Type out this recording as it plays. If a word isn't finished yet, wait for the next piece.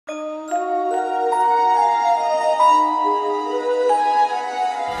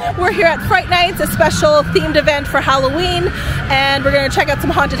We're here at Fright Nights, a special themed event for Halloween, and we're going to check out some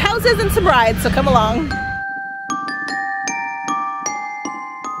haunted houses and some rides, so come along.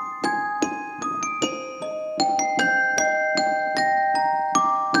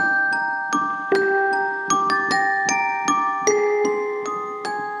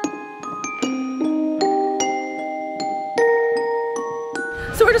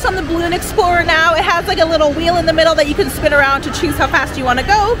 So we're just on the Balloon Explorer now. It has like a little wheel in the middle that you can spin around to choose how fast you want to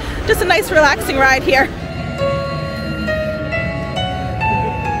go. Just a nice relaxing ride here.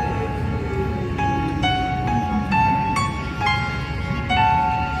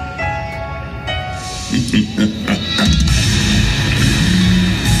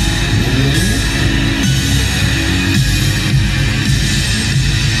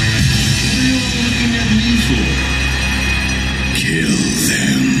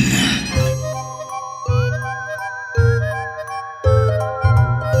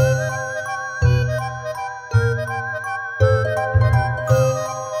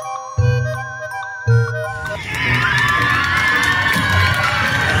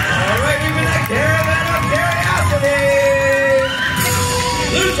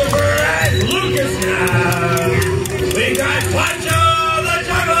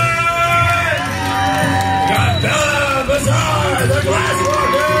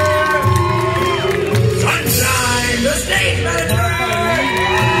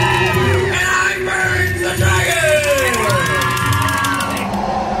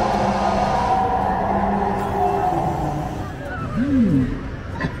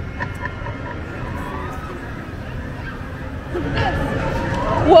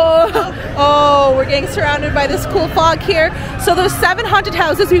 Whoa! Oh, we're getting surrounded by this cool fog here. So there's 7 haunted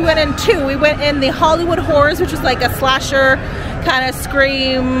houses. We went in 2. We went in the Hollywood Horrors, which is like a slasher kind of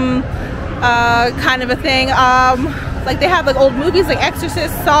scream kind of a thing. Like they have like old movies like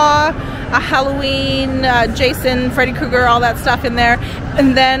Exorcist, Saw, Halloween, Jason, Freddy Krueger, all that stuff in there.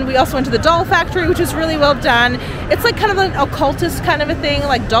 And then we also went to the Doll Factory, which is really well done. It's like kind of an occultist kind of a thing,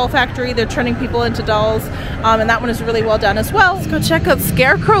 like Doll Factory. They're turning people into dolls, and that one is really well done as well. Let's go check out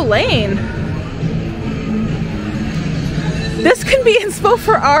Scarecrow Lane. This can be inspo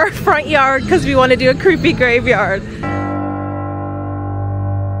for our front yard because we want to do a creepy graveyard.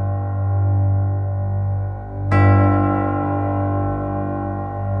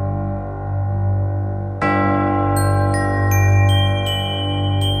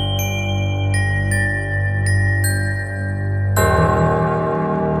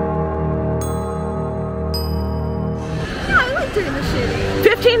 Doing the shooting.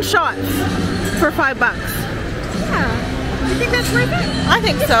 15 shots for $5. Yeah. You think that's worth it? I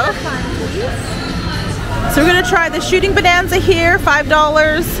think so. Fun, so we're gonna try the shooting bonanza here,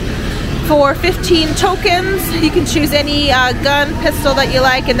 $5 for 15 tokens. You can choose any gun, pistol that you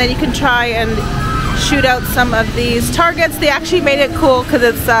like, and then you can try and shoot out some of these targets. They actually made it cool because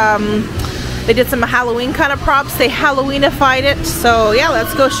it's they did some Halloween kind of props. They Halloweenified it. So yeah,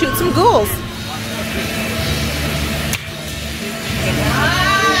 let's go shoot some ghouls.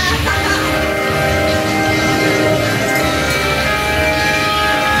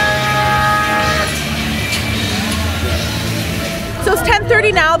 So it's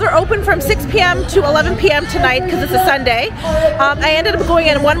 10:30 now. They're open from 6 p.m. to 11 p.m. tonight because it's a Sunday. I ended up going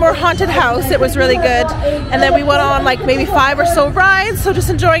in one more haunted house. It was really good. And then we went on like maybe 5 or so rides. So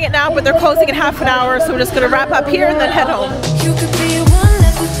just enjoying it now, but they're closing in half an hour. So we're just going to wrap up here and then head home. You could be one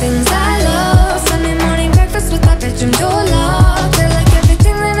of the things I love. Sunday morning breakfast with my bedroom door.